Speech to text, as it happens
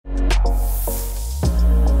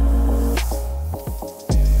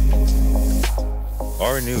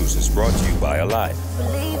Our News is brought to you by Alive.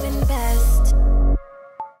 Believe in best.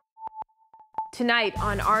 Tonight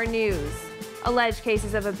on Our News, alleged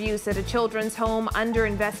cases of abuse at a children's home under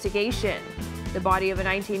investigation. The body of a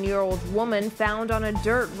 19-year-old woman found on a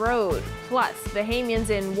dirt road. Plus, Bahamians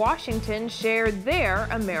in Washington shared their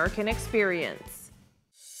American experience.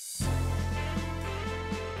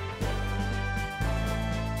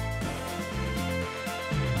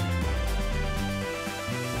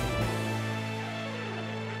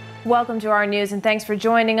 Welcome to Our News and thanks for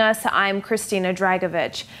joining us. I'm Christina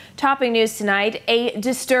Dragovich. Topping news tonight, a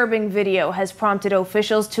disturbing video has prompted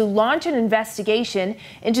officials to launch an investigation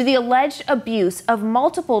into the alleged abuse of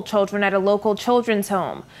multiple children at a local children's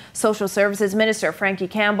home. Social Services Minister Frankie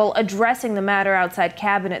Campbell addressing the matter outside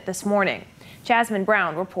Cabinet this morning. Jasmine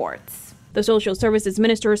Brown reports. The Social Services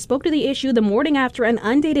Minister spoke to the issue the morning after an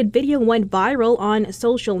undated video went viral on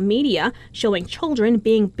social media showing children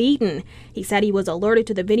being beaten. He said he was alerted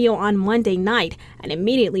to the video on Monday night and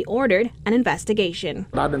immediately ordered an investigation.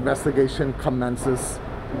 That investigation commences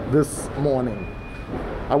this morning.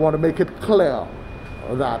 I want to make it clear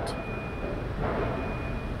that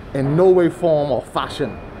in no way, form or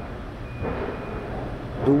fashion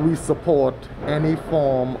do we support any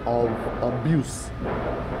form of abuse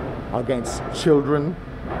against children,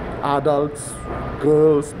 adults,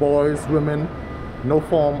 girls, boys, women, no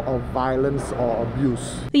form of violence or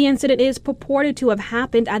abuse. The incident is purported to have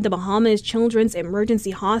happened at the Bahamas Children's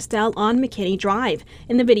Emergency Hostel on McKinney Drive.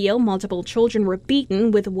 In the video, multiple children were beaten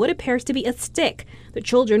with what appears to be a stick. The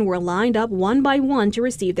children were lined up one by one to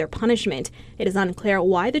receive their punishment. It is unclear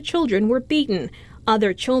why the children were beaten.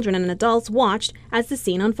 Other children and adults watched as the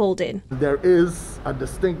scene unfolded. There is a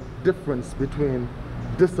distinct difference between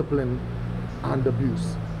discipline and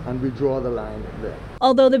abuse, and we draw the line there.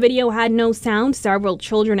 Although the video had no sound, several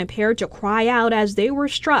children appeared to cry out as they were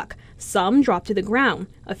struck. Some dropped to the ground.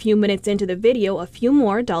 A few minutes into the video, a few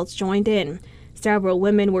more adults joined in. Several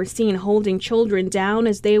women were seen holding children down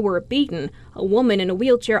as they were beaten. A woman in a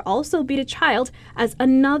wheelchair also beat a child as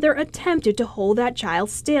another attempted to hold that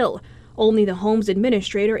child still. Only the home's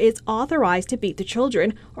administrator is authorized to beat the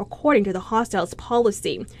children, according to the hostel's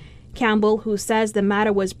policy. Campbell, who says the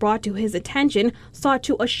matter was brought to his attention, sought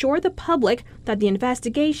to assure the public that the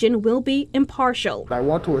investigation will be impartial. I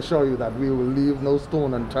want to assure you that we will leave no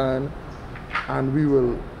stone unturned and we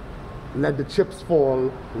will let the chips fall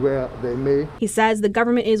where they may. He says the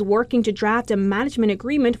government is working to draft a management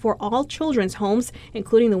agreement for all children's homes,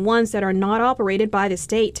 including the ones that are not operated by the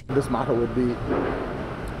state. This matter would be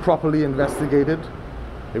properly investigated.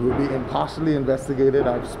 It will be impartially investigated.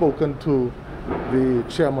 I've spoken to the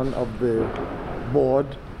chairman of the board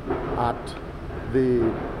at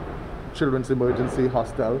the Children's Emergency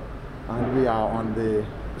Hostel, and we are on the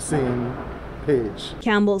same page.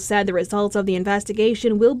 Campbell said the results of the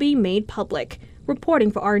investigation will be made public.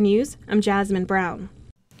 Reporting for Our News, I'm Jasmine Brown.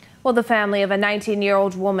 Well, the family of a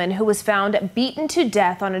 19-year-old woman who was found beaten to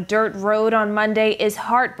death on a dirt road on Monday is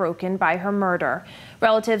heartbroken by her murder.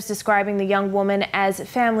 Relatives describing the young woman as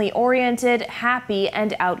family-oriented, happy,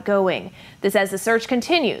 and outgoing. This as the search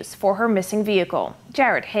continues for her missing vehicle.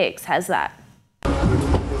 Jared Higgs has that.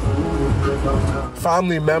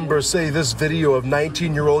 Family members say this video of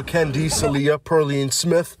 19-year-old Candice Aaliyah Pearline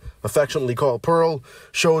Smith, affectionately called Pearl,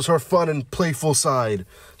 shows her fun and playful side.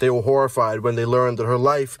 They were horrified when they learned that her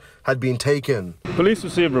life had been taken. Police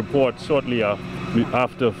received reports shortly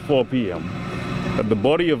after 4 p.m. that the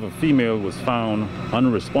body of a female was found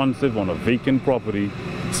unresponsive on a vacant property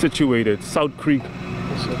situated South Creek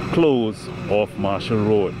Close off Marshall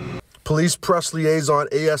Road. Police press liaison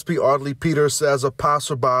ASP Audley Peters says a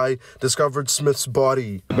passerby discovered Smith's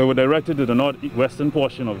body. They were directed to the northwestern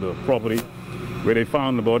portion of the property where they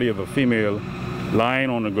found the body of a female lying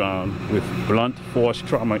on the ground with blunt force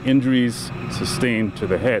trauma injuries sustained to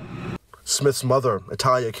the head. Smith's mother,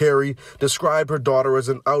 Italia Carey, described her daughter as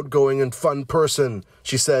an outgoing and fun person.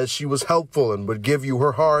 She says she was helpful and would give you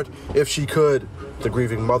her heart if she could. The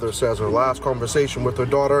grieving mother says her last conversation with her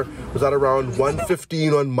daughter was at around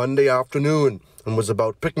 1:15 on Monday afternoon and was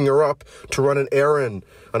about picking her up to run an errand.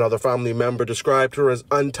 Another family member described her as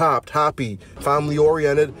untapped, happy,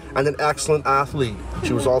 family-oriented, and an excellent athlete.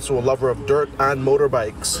 She was also a lover of dirt and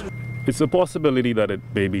motorbikes. It's a possibility that it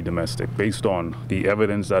may be domestic based on the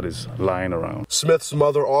evidence that is lying around. Smith's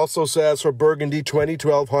mother also says her burgundy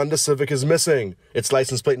 2012 Honda Civic is missing. Its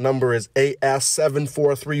license plate number is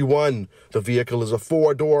AS7431. The vehicle is a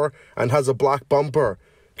 4-door and has a black bumper.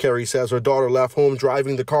 Carrie says her daughter left home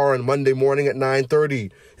driving the car on Monday morning at 9:30.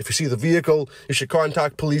 If you see the vehicle, you should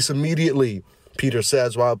contact police immediately. Peter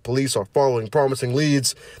says while police are following promising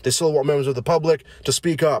leads, they still want members of the public to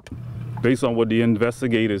speak up. based on what the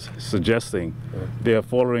investigators suggesting, they are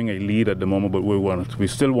following a lead at the moment, but we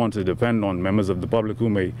still want to depend on members of the public who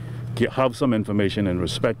may have some information in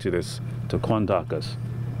respect to this to contact us.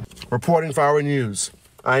 Reporting for our news,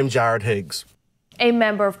 I'm Jared Higgs. A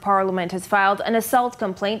member of parliament has filed an assault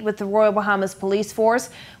complaint with the Royal Bahamas Police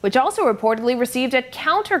Force, which also reportedly received a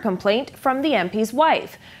counter-complaint from the MP's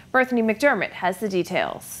wife. Bethany McDermott has the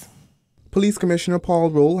details. Police Commissioner Paul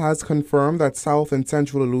Roll has confirmed that South and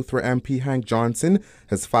Central Eleuthera MP Hank Johnson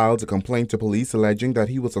has filed a complaint to police alleging that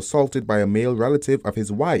he was assaulted by a male relative of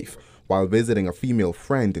his wife while visiting a female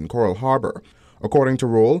friend in Coral Harbor. According to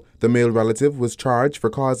Roll, the male relative was charged for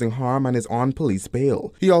causing harm and is on police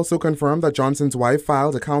bail. He also confirmed that Johnson's wife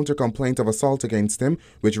filed a counter-complaint of assault against him,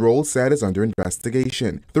 which Roll said is under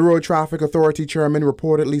investigation. The Road Traffic Authority chairman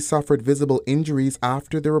reportedly suffered visible injuries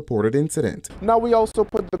after the reported incident. Now, we also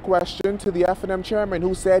put the question to the F&M chairman,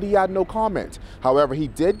 who said he had no comment. However, he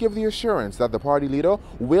did give the assurance that the party leader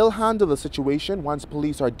will handle the situation once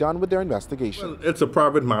police are done with their investigation. Well, it's a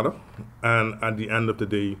private matter, and at the end of the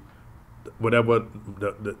day, whatever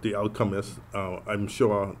the outcome is, I'm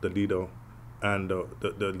sure the leader and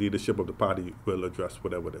the leadership of the party will address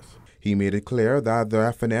whatever it is. He made it clear that the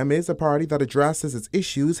F&M is a party that addresses its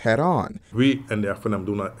issues head-on. We in the F&M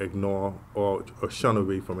do not ignore or shun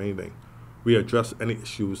away from anything. We address any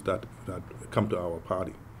issues that come to our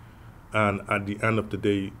party. And at the end of the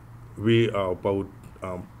day, we are about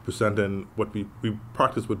presenting what we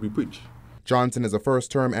practice what we preach. Johnson is a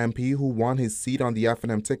first-term MP who won his seat on the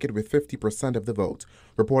F&M ticket with 50% of the vote.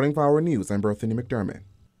 Reporting for our news, I'm Bethany McDermott.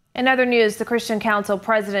 In other news, the Christian Council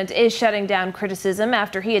president is shutting down criticism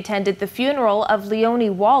after he attended the funeral of Leonie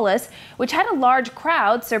Wallace, which had a large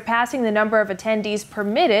crowd, surpassing the number of attendees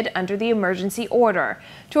permitted under the emergency order.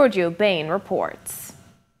 Giorgio Bain reports.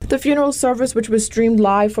 The funeral service, which was streamed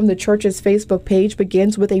live from the church's Facebook page,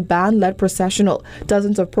 begins with a band-led processional.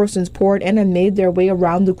 Dozens of persons poured in and made their way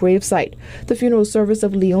around the gravesite. The funeral service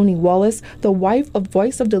of Leonie Wallace, the wife of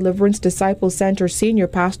Voice of Deliverance Disciple Center senior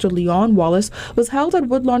pastor Leon Wallace, was held at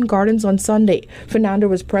Woodlawn Gardens on Sunday. Fernando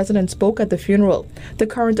was present and spoke at the funeral. The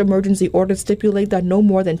current emergency order stipulates that no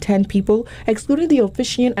more than 10 people, excluding the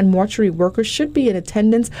officiant and mortuary workers, should be in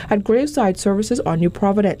attendance at graveside services on New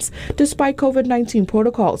Providence. Despite COVID-19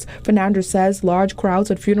 protocols, Fernandez says large crowds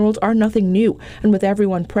at funerals are nothing new, and with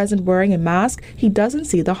everyone present wearing a mask, he doesn't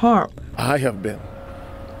see the harm. I have been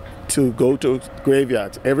to go to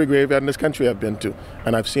graveyards, every graveyard in this country I've been to,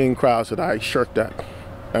 and I've seen crowds that I shirked at,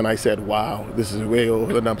 and I said, wow, this is way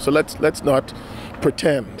over the number. So let's not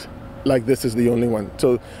pretend like this is the only one.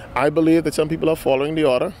 So I believe that some people are following the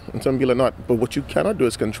order and some people are not, but what you cannot do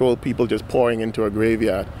is control people just pouring into a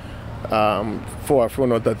graveyard for a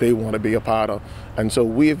funeral that they want to be a part of. And so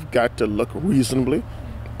we've got to look reasonably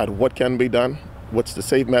at what can be done, what's the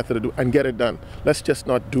safe method to do, and get it done. Let's just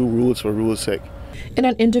not do rules for rules' sake. In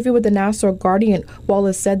an interview with the Nassau Guardian,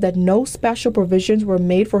 Wallace said that no special provisions were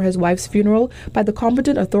made for his wife's funeral by the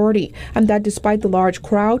competent authority, and that despite the large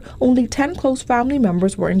crowd, only 10 close family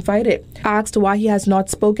members were invited. Asked why he has not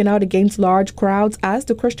spoken out against large crowds as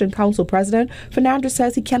the Christian Council president, Fernandez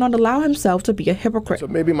says he cannot allow himself to be a hypocrite. So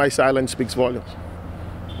maybe my silence speaks volumes,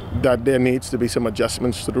 that there needs to be some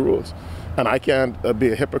adjustments to the rules. And I can't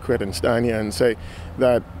be a hypocrite and stand here and say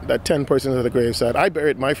that 10 persons at the graveside. I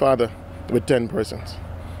buried my father with 10 persons.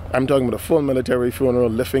 I'm talking about a full military funeral,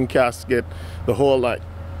 lifting casket, the whole lot.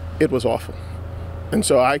 It was awful. And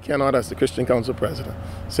so I cannot, as the Christian Council president,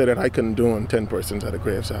 say that I condone 10 persons at a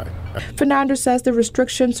graveside. Fernandez says the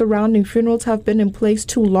restrictions surrounding funerals have been in place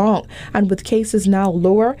too long, and with cases now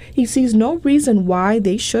lower, he sees no reason why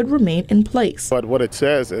they should remain in place. But what it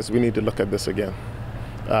says is we need to look at this again.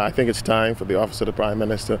 I think it's time for the Office of the Prime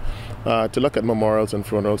Minister to look at memorials and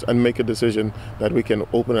funerals and make a decision that we can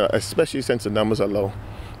open it, especially since the numbers are low.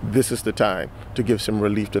 This is the time to give some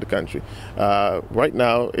relief to the country. Right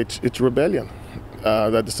now, it's rebellion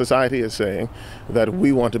that the society is saying that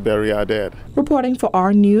we want to bury our dead. Reporting for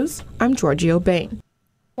our news, I'm Giorgio Bain.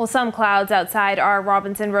 Well, some clouds outside our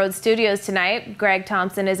Robinson Road studios tonight. Greg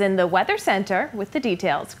Thompson is in the Weather Center with the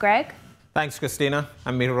details. Greg? Thanks, Christina.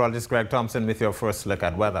 I'm meteorologist Greg Thompson with your first look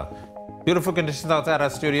at weather. Beautiful conditions outside our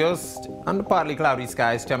studios. Under partly cloudy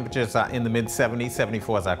skies, temperatures are in the mid-70s.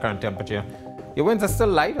 74 is our current temperature. Your winds are still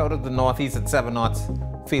light out of the northeast at 7 knots.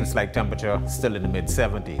 Feels like temperature still in the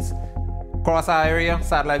mid-70s. Across our area,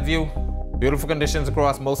 satellite view, beautiful conditions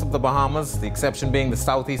across most of the Bahamas, the exception being the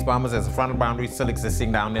southeast Bahamas as a frontal boundary still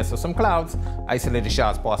existing down there. So some clouds, isolated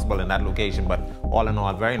showers possible in that location, but all in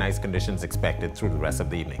all, very nice conditions expected through the rest of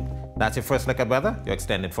the evening. That's your first look at weather. Your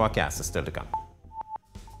extended forecast is still to come.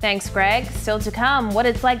 Thanks, Greg. Still to come, what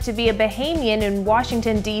it's like to be a Bahamian in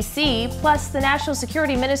Washington, D.C. Plus, the National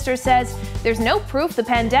Security Minister says there's no proof the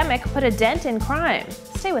pandemic put a dent in crime.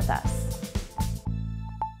 Stay with us.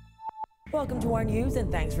 Welcome to our news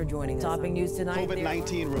and thanks for joining us. Topping news tonight.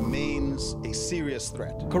 COVID-19 remains a serious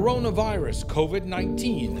threat. Coronavirus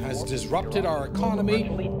COVID-19 has disrupted our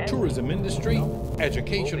economy, tourism industry,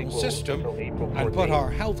 educational system, and put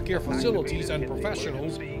our healthcare facilities and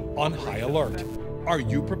professionals on high alert. Are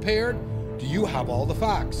you prepared? Do you have all the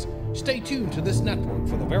facts? Stay tuned to this network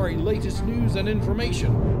for the very latest news and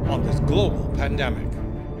information on this global pandemic.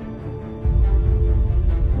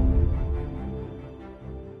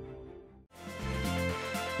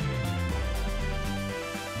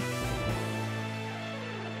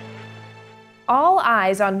 All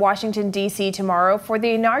eyes on Washington, D.C. tomorrow for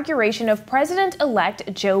the inauguration of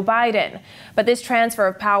President-elect Joe Biden. But this transfer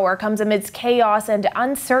of power comes amidst chaos and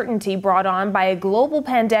uncertainty brought on by a global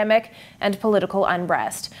pandemic and political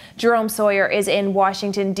unrest. Jerome Sawyer is in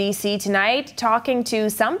Washington, D.C. tonight, talking to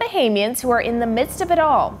some Bahamians who are in the midst of it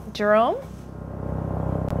all. Jerome?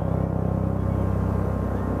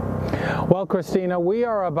 Well, Christina, we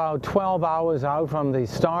are about 12 hours out from the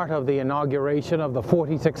start of the inauguration of the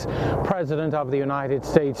 46th President of the United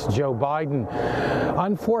States, Joe Biden.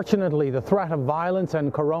 Unfortunately, the threat of violence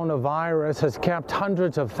and coronavirus has kept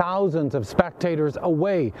hundreds of thousands of spectators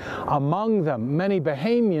away, among them many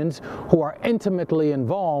Bahamians who are intimately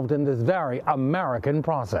involved in this very American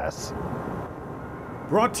process.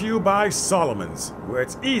 Brought to you by Solomon's, where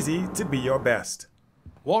it's easy to be your best.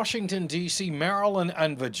 Washington, D.C., Maryland,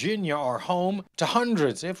 and Virginia are home to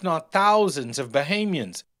hundreds, if not thousands, of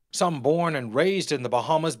Bahamians. Some born and raised in the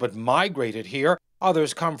Bahamas but migrated here.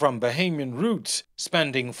 Others come from Bahamian roots,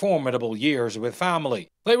 spending formidable years with family.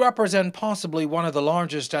 They represent possibly one of the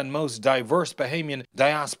largest and most diverse Bahamian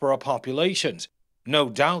diaspora populations. No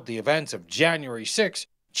doubt the events of January 6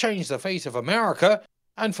 changed the face of America,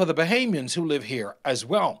 and for the Bahamians who live here as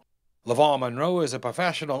well. LeVar Monroe is a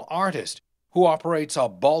professional artist who operates a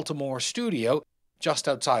Baltimore studio just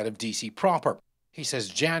outside of D.C. proper. He says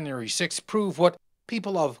January 6 proved what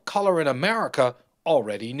people of color in America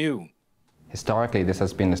already knew. Historically, this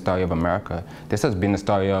has been the story of America. This has been the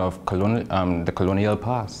story of the colonial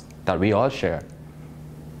past that we all share.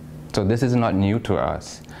 So this is not new to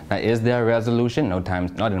us. Now, is there a resolution? No,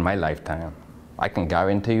 not in my lifetime. I can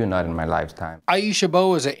guarantee you not in my lifetime. Aisha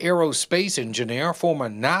Bowe is an aerospace engineer, former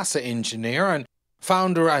NASA engineer, and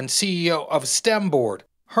founder and CEO of STEMboard.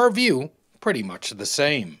 Her view, pretty much the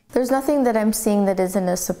same. There's nothing that I'm seeing that isn't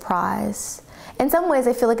a surprise. In some ways,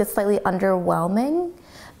 I feel like it's slightly underwhelming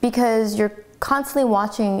because you're constantly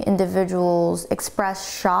watching individuals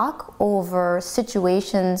express shock over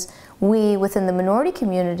situations we within the minority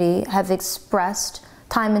community have expressed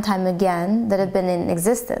time and time again that have been in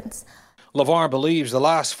existence. LeVar believes the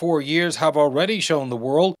last 4 years have already shown the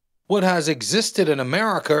world what has existed in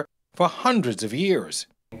America for hundreds of years.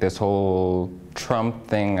 This whole Trump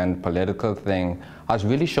thing and political thing has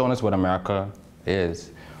really shown us what America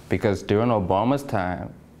is. Because during Obama's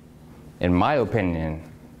time, in my opinion,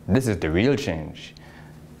 this is the real change.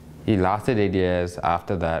 He lasted 8 years.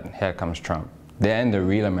 After that, here comes Trump. Then the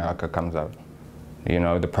real America comes out. You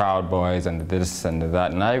know, the Proud Boys and this and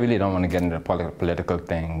that. And I really don't want to get into the political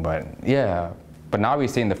thing, but yeah. But now we're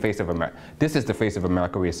seeing the face of America. This is the face of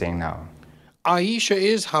America we're seeing now. Aisha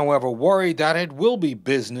is, however, worried that it will be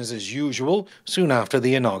business as usual soon after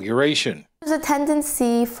the inauguration. There's a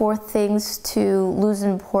tendency for things to lose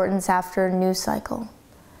importance after a news cycle.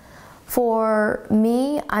 For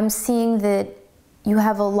me, I'm seeing that you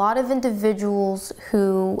have a lot of individuals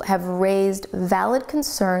who have raised valid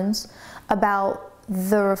concerns about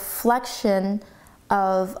the reflection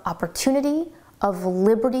of opportunity, of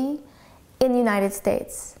liberty in the United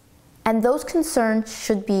States. And those concerns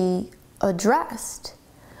should be addressed.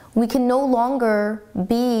 We can no longer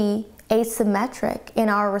be asymmetric in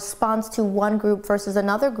our response to one group versus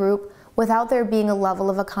another group without there being a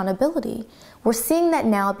level of accountability. We're seeing that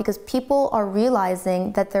now because people are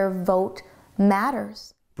realizing that their vote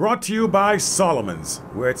matters. Brought to you by Solomon's,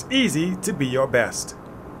 where it's easy to be your best.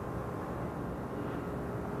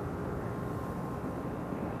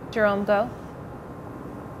 Jerome, go.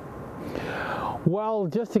 Well,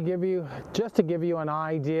 just to give you an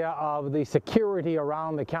idea of the security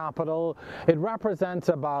around the Capitol, it represents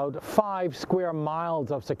about 5 square miles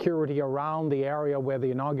of security around the area where the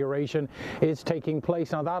inauguration is taking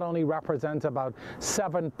place. Now, that only represents about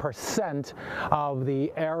 7% of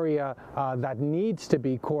the area that needs to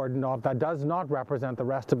be cordoned off. That does not represent the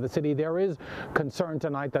rest of the city. There is concern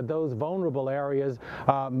tonight that those vulnerable areas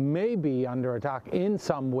may be under attack in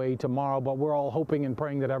some way tomorrow, but we're all hoping and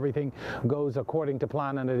praying that everything goes according to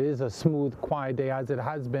plan, and it is a smooth, quiet day as it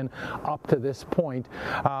has been up to this point.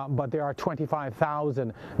 But there are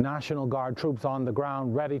 25,000 National Guard troops on the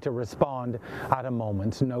ground ready to respond at a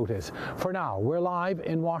moment's notice. For now, we're live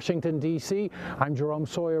in Washington, D.C. I'm Jerome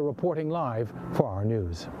Sawyer reporting live for our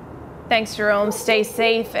news. Thanks, Jerome. Stay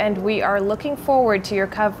safe, and we are looking forward to your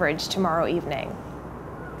coverage tomorrow evening.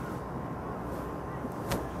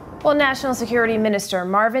 Well, National Security Minister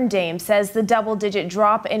Marvin Dames says the double-digit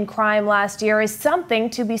drop in crime last year is something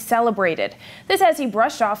to be celebrated. This as he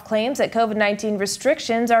brushed off claims that COVID-19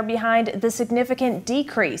 restrictions are behind the significant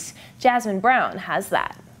decrease. Jasmine Brown has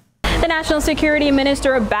that. The National Security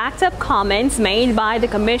Minister backed up comments made by the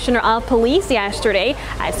Commissioner of Police yesterday,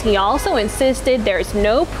 as he also insisted there's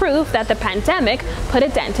no proof that the pandemic put a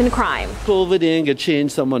dent in crime. COVID ain't gonna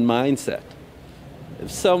change someone's mindset. If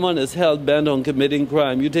someone is hell-bent on committing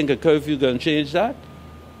crime, you think a curfew going to change that?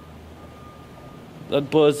 That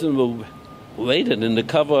person will wait in the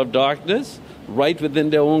cover of darkness, right within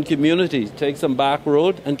their own community, take some back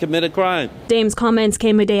road and commit a crime. Dames' comments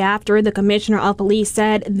came a day after the Commissioner of Police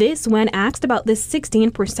said this when asked about the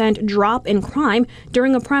 16% drop in crime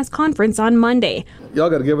during a press conference on Monday. Y'all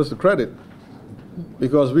got to give us the credit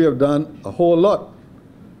because we have done a whole lot.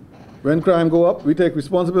 When crime go up, we take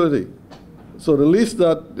responsibility. So the least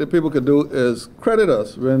that the people could do is credit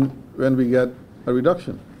us when we get a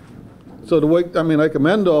reduction. So the work, I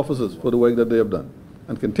commend the officers for the work that they have done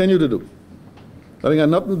and continue to do. I think it had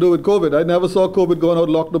nothing to do with COVID. I never saw COVID going out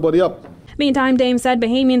and lock nobody up. Meantime, Dames said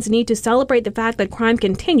Bahamians need to celebrate the fact that crime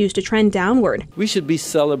continues to trend downward. We should be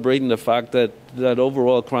celebrating the fact that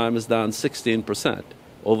overall crime is down 16%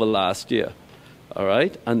 over last year. All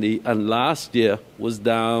right? And last year was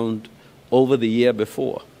down over the year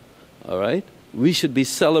before. All right? We should be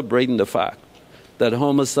celebrating the fact that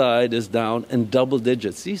homicide is down in double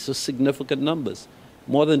digits. These are significant numbers,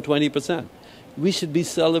 more than 20%. We should be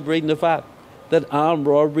celebrating the fact that armed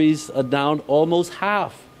robberies are down almost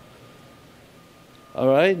half. All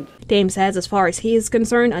right? Dames says as far as he is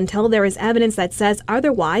concerned, until there is evidence that says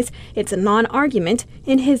otherwise, it's a non-argument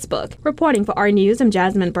in his book. Reporting for our News, I'm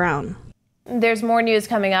Jasmine Brown. There's more news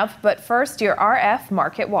coming up, but first, your RF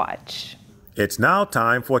Market Watch. It's now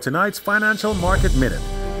time for tonight's Financial Market Minute,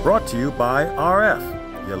 brought to you by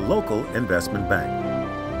RF, your local investment bank.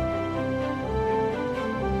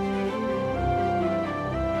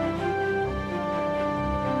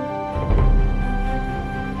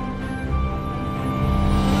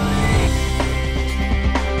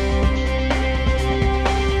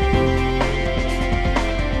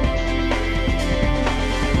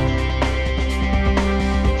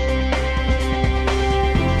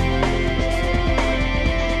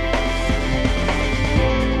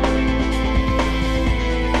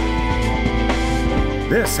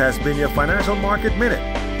 This has been your Financial Market Minute.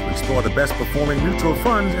 To explore the best performing mutual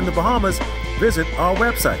funds in the Bahamas, visit our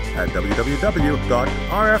website at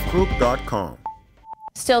www.rfgroup.com.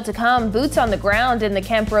 Still to come, boots on the ground in the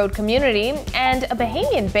Kemp Road community, and a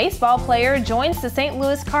Bahamian baseball player joins the St.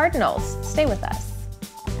 Louis Cardinals. Stay with us.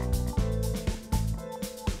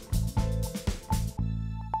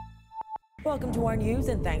 Welcome to our news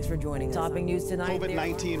and thanks for joining us. Topping news tonight.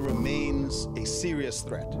 COVID-19 remains a serious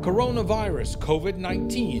threat. Coronavirus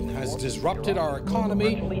COVID-19 has disrupted our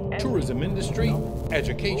economy, tourism industry,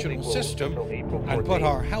 educational system, and put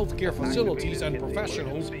our healthcare facilities and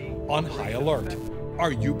professionals on high alert.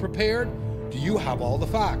 Are you prepared? Do you have all the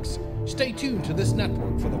facts? Stay tuned to this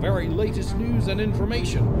network for the very latest news and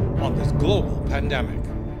information on this global pandemic.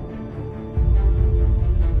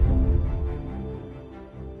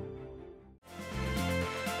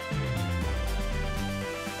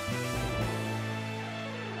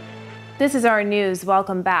 This is our news.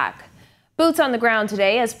 Welcome back. Boots on the ground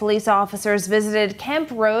today as police officers visited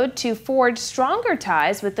Kemp Road to forge stronger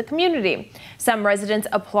ties with the community. Some residents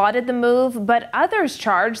applauded the move, but others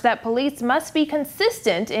charged that police must be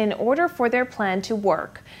consistent in order for their plan to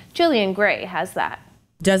work. Jillian Gray has that.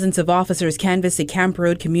 Dozens of officers canvassed the Kemp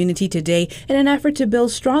Road community today in an effort to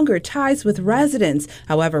build stronger ties with residents.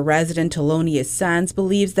 However, resident Thelonious Sands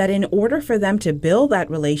believes that in order for them to build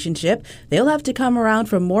that relationship, they'll have to come around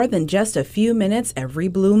for more than just a few minutes every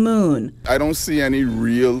blue moon. I don't see any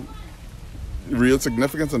real real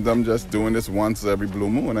significance in them just doing this once every blue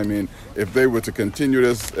moon. I mean, if they were to continue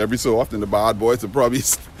this every so often, the bad boys would probably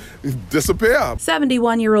disappear.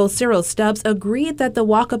 71-year-old Cyril Stubbs agreed that the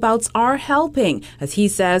walkabouts are helping, as he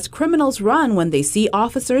says criminals run when they see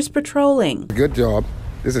officers patrolling. Good job.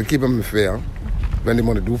 This will keep them fair. When they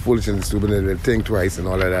want to do foolish and stupid, they'll think twice and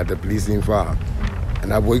all of that. The police ain't far.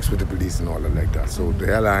 And I works with the police and all of like that. So the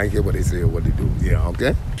hell I ain't care what they say or what they do. Yeah,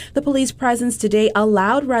 okay? The police presence today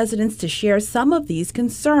allowed residents to share some of these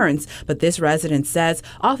concerns. But this resident says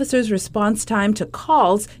officers' response time to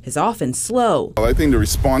calls is often slow. Well, I think the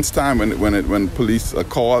response time when police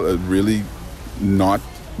call is really not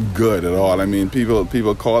good at all. I mean,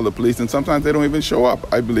 people call the police and sometimes they don't even show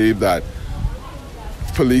up. I believe that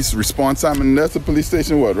police response time, and that's a police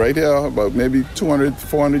station, right here, about maybe 200,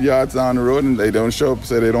 400 yards down the road, and they don't show up,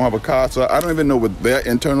 say they don't have a car. So I don't even know what their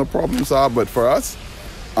internal problems are, but for us,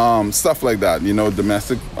 stuff like that,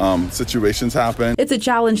 domestic situations happen. It's a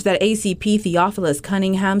challenge that ACP Theophilus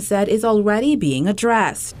Cunningham said is already being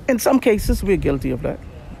addressed. In some cases, we're guilty of that,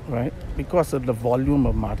 right? Because of the volume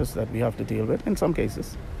of matters that we have to deal with, in some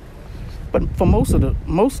cases. But for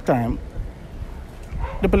most time,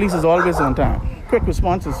 the police is always on time. Quick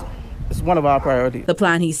response is one of our priorities. The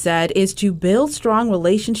plan, he said, is to build strong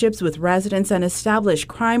relationships with residents and establish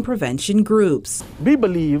crime prevention groups. We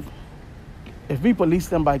believe if we police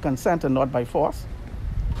them by consent and not by force,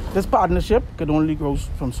 this partnership could only grow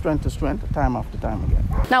from strength to strength, time after time again.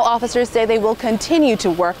 Now, officers say they will continue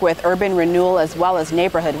to work with urban renewal as well as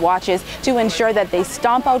neighborhood watches to ensure that they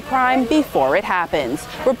stomp out crime before it happens.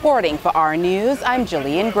 Reporting for our news, I'm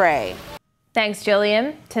Jillian Gray. Thanks,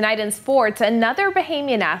 Jillian. Tonight in sports, another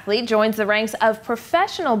Bahamian athlete joins the ranks of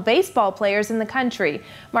professional baseball players in the country.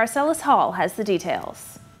 Marcellus Hall has the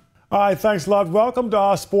details. All right, thanks a lot. Welcome to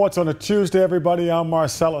our sports on a Tuesday, everybody. I'm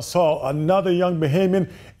Marcellus Hall. Another young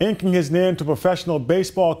Bahamian inking his name to professional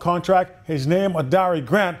baseball contract. His name, Adari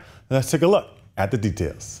Grant. Let's take a look at the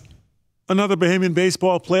details. Another Bahamian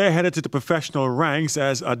baseball player headed to the professional ranks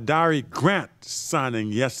as Adari Grant, signing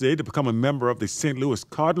yesterday to become a member of the St. Louis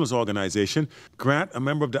Cardinals organization. Grant, a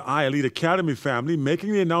member of the I-Elite Academy family,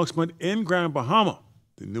 making the announcement in Grand Bahama.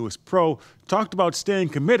 The newest pro talked about staying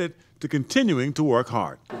committed to continuing to work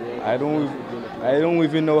hard. I don't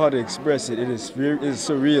even know how to express it. It's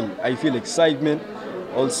surreal. I feel excitement.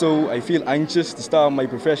 Also, I feel anxious to start my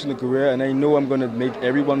professional career, and I know I'm going to make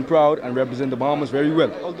everyone proud and represent the Bahamas very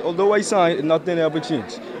well. Although I signed, nothing ever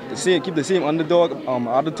changed. Keep the same underdog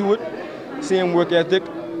attitude, same work ethic,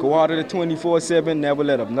 go out at it 24/7, never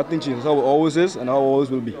let up. Nothing changes. How it always is and how it always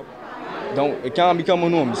will be. It can't become a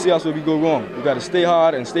norm. You see, that's where we go wrong. You got to stay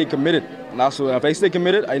hard and stay committed. And also, if I stay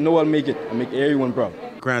committed, I know I'll make it. I'll make everyone proud.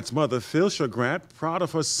 Grant's mother, Philsha Grant, proud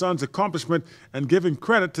of her son's accomplishment and giving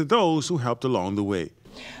credit to those who helped along the way.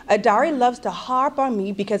 Adari loves to harp on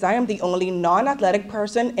me because I am the only non-athletic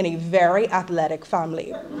person in a very athletic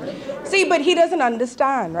family. See, but he doesn't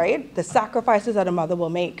understand, right? The sacrifices that a mother will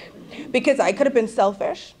make. Because I could have been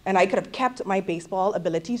selfish and I could have kept my baseball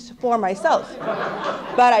abilities for myself.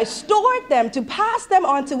 But I stored them to pass them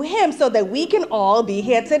on to him so that we can all be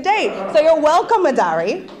here today. So you're welcome,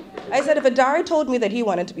 Adari. I said if Adari told me that he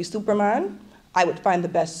wanted to be Superman, I would find the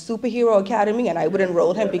best superhero academy and I would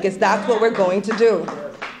enroll him because that's what we're going to do.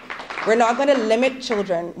 We're not going to limit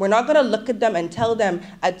children. We're not going to look at them and tell them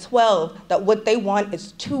at 12 that what they want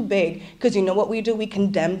is too big. Because you know what we do? We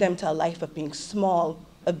condemn them to a life of being small,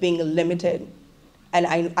 of being limited. And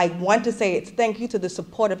I want to say it's thank you to the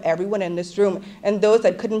support of everyone in this room. And those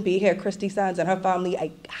that couldn't be here, Christy Sands and her family,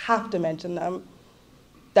 I have to mention them,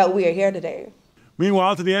 that we are here today.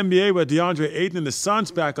 Meanwhile, to the NBA, where DeAndre Ayton and the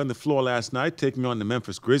Suns back on the floor last night, taking on the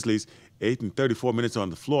Memphis Grizzlies. Ayton, 34 minutes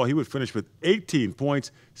on the floor. He would finish with 18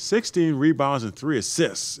 points, 16 rebounds, and 3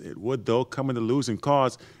 assists. It would, though, come in the losing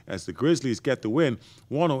cause as the Grizzlies get the win,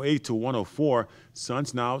 108-104.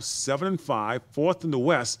 Suns now 7-5, fourth in the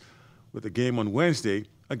West, with a game on Wednesday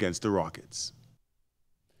against the Rockets.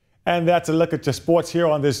 And that's a look at your sports here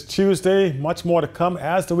on this Tuesday. Much more to come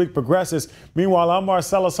as the week progresses. Meanwhile, I'm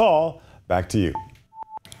Marcellus Hall. Back to you.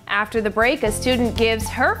 After the break, a student gives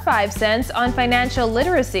her 5 cents on financial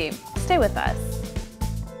literacy. Stay with us.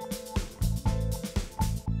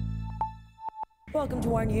 Welcome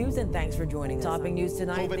to our news and thanks for joining us. Topping news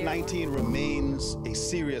tonight. COVID-19 remains a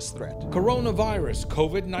serious threat. Coronavirus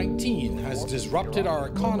COVID-19 has disrupted our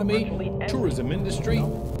economy, tourism industry,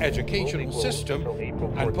 educational system,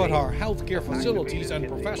 and put our healthcare facilities and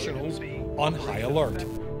professionals on high alert.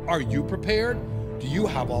 Are you prepared? Do you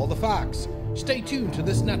have all the facts? Stay tuned to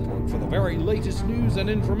this network for the very latest news and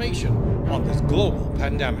information on this global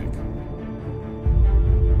pandemic.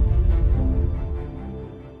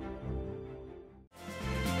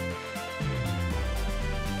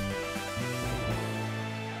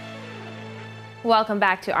 Welcome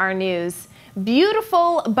back to our news.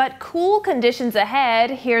 Beautiful but cool conditions ahead.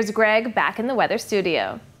 Here's Greg back in the weather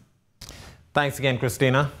studio. Thanks again,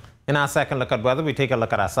 Christina. In our second look at weather, we take a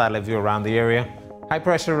look at our satellite view around the area. High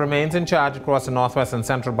pressure remains in charge across the northwest and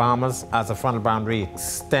central Bahamas as the frontal boundary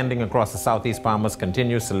extending across the southeast Bahamas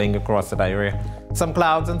continues to linger across that area. Some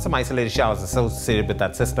clouds and some isolated showers associated with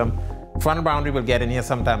that system. Frontal boundary will get in here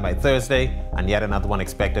sometime by Thursday, and yet another one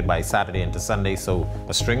expected by Saturday into Sunday, so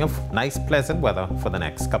a string of nice, pleasant weather for the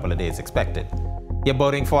next couple of days expected. Your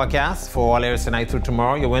boating forecast for all areas tonight through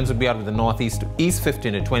tomorrow. Your winds will be out of the northeast to east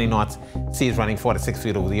 15 to 20 knots. Seas running 4 to 6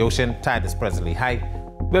 feet over the ocean. Tide is presently high.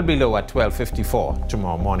 Will be low at 12:54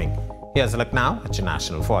 tomorrow morning. Here's a look now at your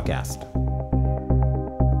national forecast.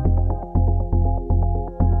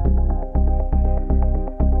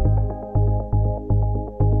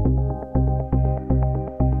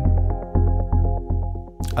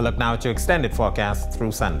 A look now at your extended forecast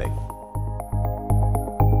through Sunday.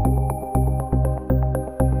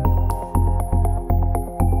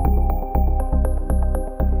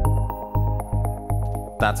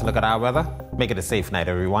 That's a look at our weather. Make it a safe night,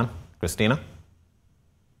 everyone. Christina?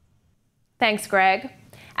 Thanks, Greg.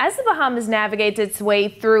 As the Bahamas navigates its way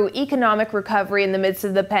through economic recovery in the midst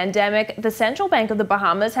of the pandemic, the Central Bank of the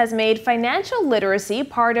Bahamas has made financial literacy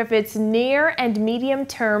part of its near and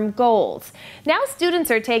medium-term goals. Now students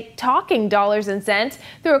are talking dollars and cents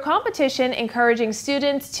through a competition encouraging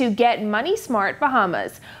students to get Money Smart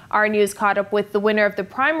Bahamas. Our news caught up with the winner of the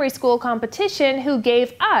primary school competition who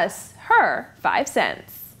gave us her 5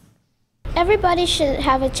 cents. Everybody should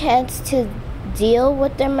have a chance to deal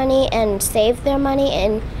with their money and save their money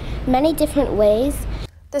in many different ways.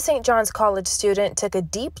 The St. John's College student took a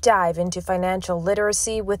deep dive into financial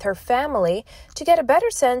literacy with her family to get a better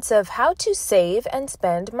sense of how to save and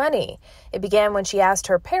spend money. It began when she asked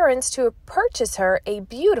her parents to purchase her a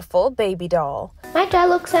beautiful baby doll. My dad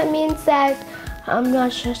looks at me and says, "I'm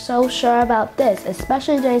not so sure about this,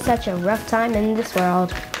 especially during such a rough time in this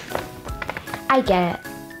world." I get it.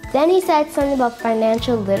 Then he said something about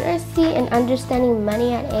financial literacy and understanding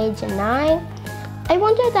money at age 9. I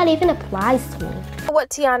wonder if that even applies to me. What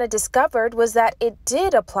Tiana discovered was that it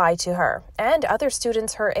did apply to her and other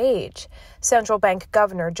students her age. Central Bank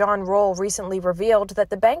Governor John Roll recently revealed that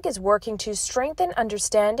the bank is working to strengthen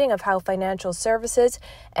understanding of how financial services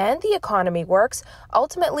and the economy works,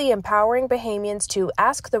 ultimately empowering Bahamians to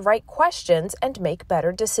ask the right questions and make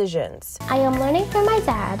better decisions. I am learning from my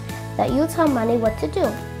dad that you tell money what to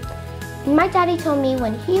do. My daddy told me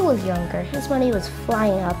when he was younger, his money was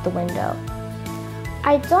flying out the window.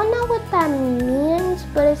 I don't know what that means,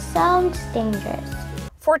 but it sounds dangerous.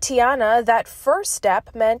 For Tiana, that first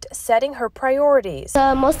step meant setting her priorities.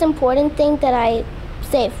 The most important thing that I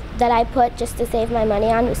put just to save my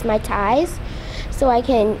money on was my tithes, so I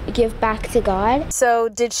can give back to God. So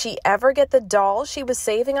did she ever get the doll she was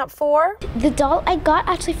saving up for? The doll I got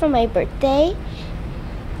actually for my birthday,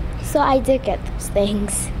 so I did get those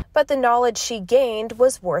things. But the knowledge she gained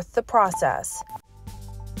was worth the process.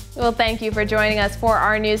 Well, thank you for joining us for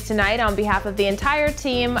our news tonight. On behalf of the entire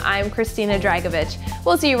team, I'm Christina Dragovich.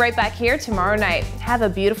 We'll see you right back here tomorrow night. Have a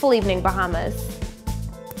beautiful evening, Bahamas.